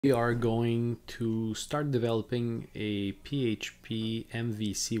We are going to start developing a PHP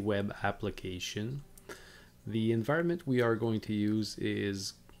MVC web application. The environment we are going to use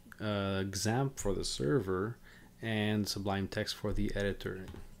is XAMPP for the server and Sublime Text for the editor.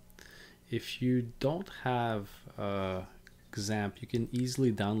 If you don't have XAMPP, you can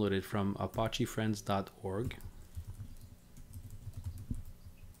easily download it from apachefriends.org.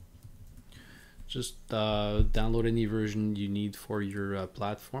 Just download any version you need for your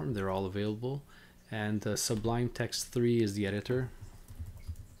platform. They're all available. And Sublime Text 3 is the editor,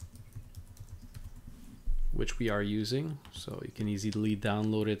 which we are using. So you can easily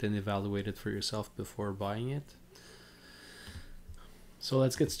download it and evaluate it for yourself before buying it. So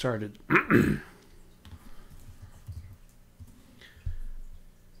let's get started.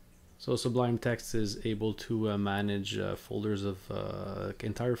 So Sublime Text is able to manage folders of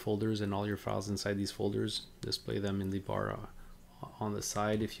entire folders and all your files inside these folders. Display them in the bar on the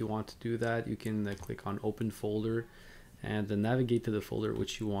side. If you want to do that, you can click on Open Folder and then navigate to the folder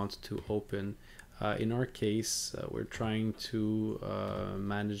which you want to open. In our case, we're trying to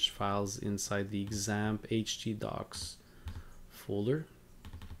manage files inside the XAMPP htdocs folder,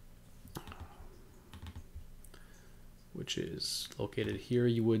 which is located here.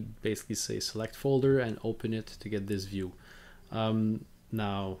 You would basically say select folder and open it to get this view.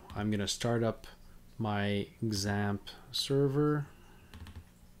 Now I'm going to start up my XAMPP server.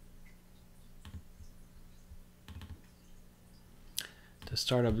 To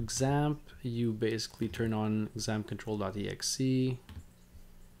start up XAMPP, you basically turn on XAMPP control.exe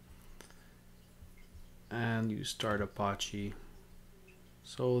and you start Apache.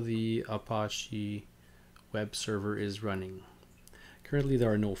 So the Apache web server is running. Currently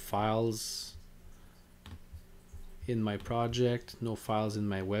there are no files in my project, no files in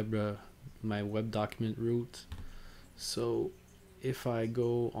my web document root. So if I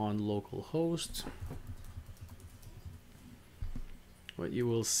go on localhost, what you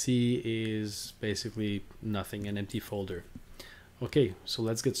will see is basically nothing, an empty folder. Okay, so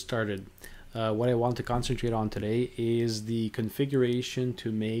let's get started. What I want to concentrate on today is the configuration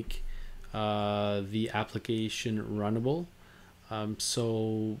to make the application runnable.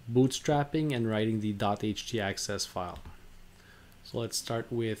 So bootstrapping and writing the .htaccess file. So let's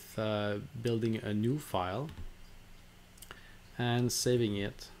start with building a new file and saving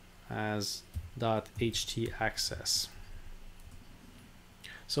it as .htaccess.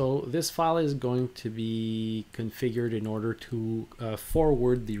 So this file is going to be configured in order to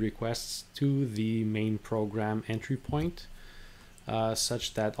forward the requests to the main program entry point,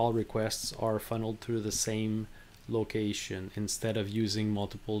 such that all requests are funneled through the same location instead of using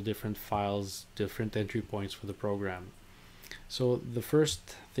multiple different files, different entry points for the program. So the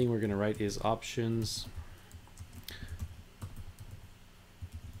first thing we're going to write is options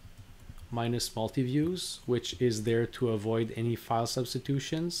minus multiviews, which is there to avoid any file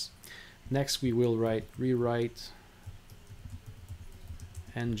substitutions. Next we will write rewrite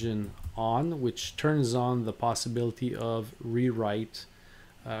engine on, which turns on the possibility of rewriting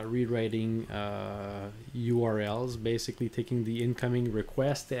URLs, basically taking the incoming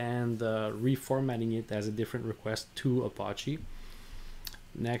request and reformatting it as a different request to Apache.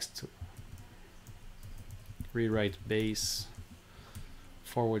 Next, rewrite base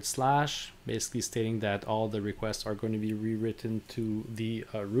 / basically stating that all the requests are going to be rewritten to the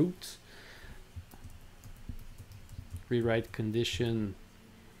root. Rewrite condition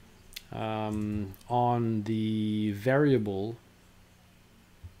on the variable,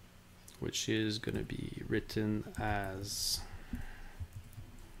 which is going to be written as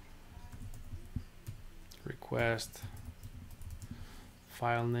request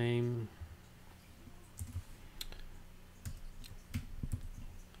file name.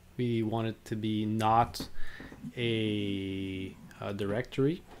 We want it to be not a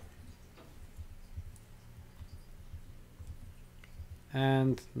directory,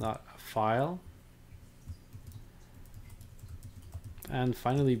 and not a file. And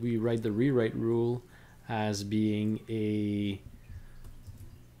finally we write the rewrite rule as being a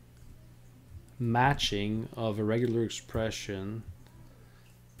matching of a regular expression,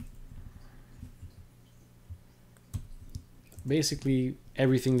 basically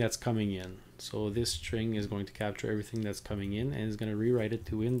everything that's coming in. So this string is going to capture everything that's coming in and is going to rewrite it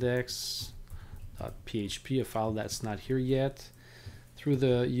to index.php, a file that's not here yet, through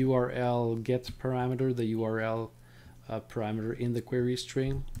the URL get parameter, the URL parameter in the query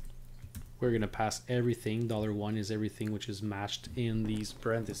string. We're going to pass everything. $1 is everything which is matched in these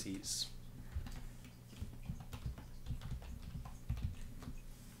parentheses.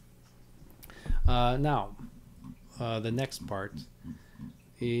 Now the next part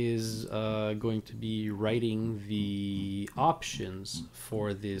is going to be writing the options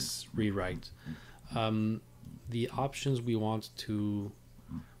for this rewrite. The options we want to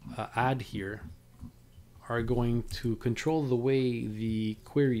add here are going to control the way the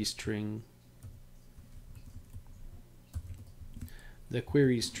query string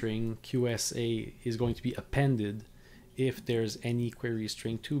QSA is going to be appended if there's any query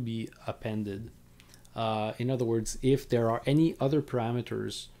string to be appended. In other words, if there are any other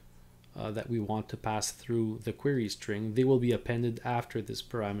parameters that we want to pass through the query string, they will be appended after this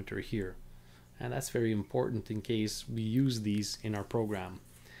parameter here. And that's very important in case we use these in our program.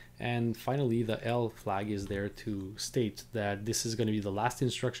 And finally, the L flag is there to state that this is going to be the last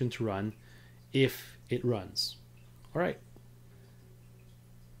instruction to run if it runs. All right.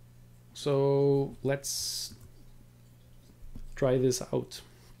 So let's try this out.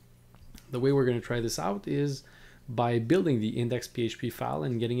 The way we're going to try this out is by building the index.php file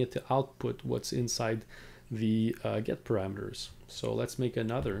and getting it to output what's inside the get parameters. So let's make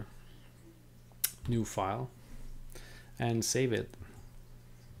another new file and save it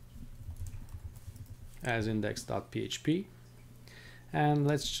as index.php, and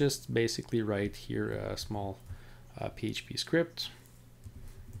let's just basically write here a small PHP script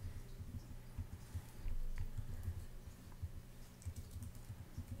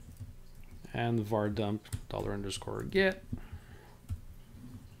and var dump $_get.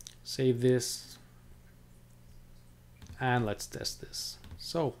 Save this and let's test this.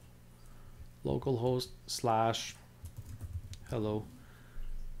 So localhost / hello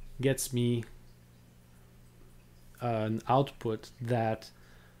gets me an output that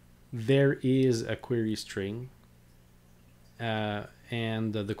there is a query string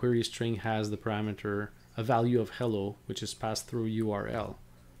and the query string has the parameter a value of hello, which is passed through URL.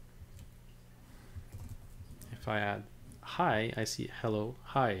 If I add hi, I see hello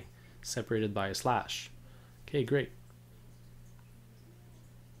hi separated by a slash. Okay, great.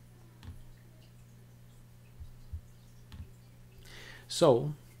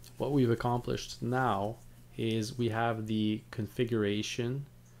 So what we've accomplished now is we have the configuration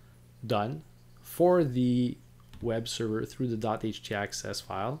done for the web server through the .htaccess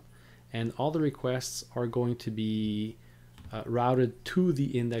file, and all the requests are going to be routed to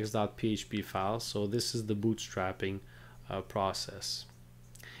the index.php file. So this is the bootstrapping process.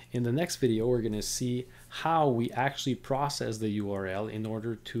 In the next video, we're going to see how we actually process the URL in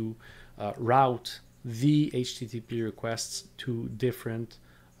order to route the HTTP requests to different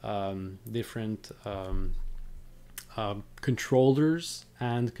controllers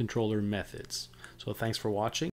and controller methods. So thanks for watching.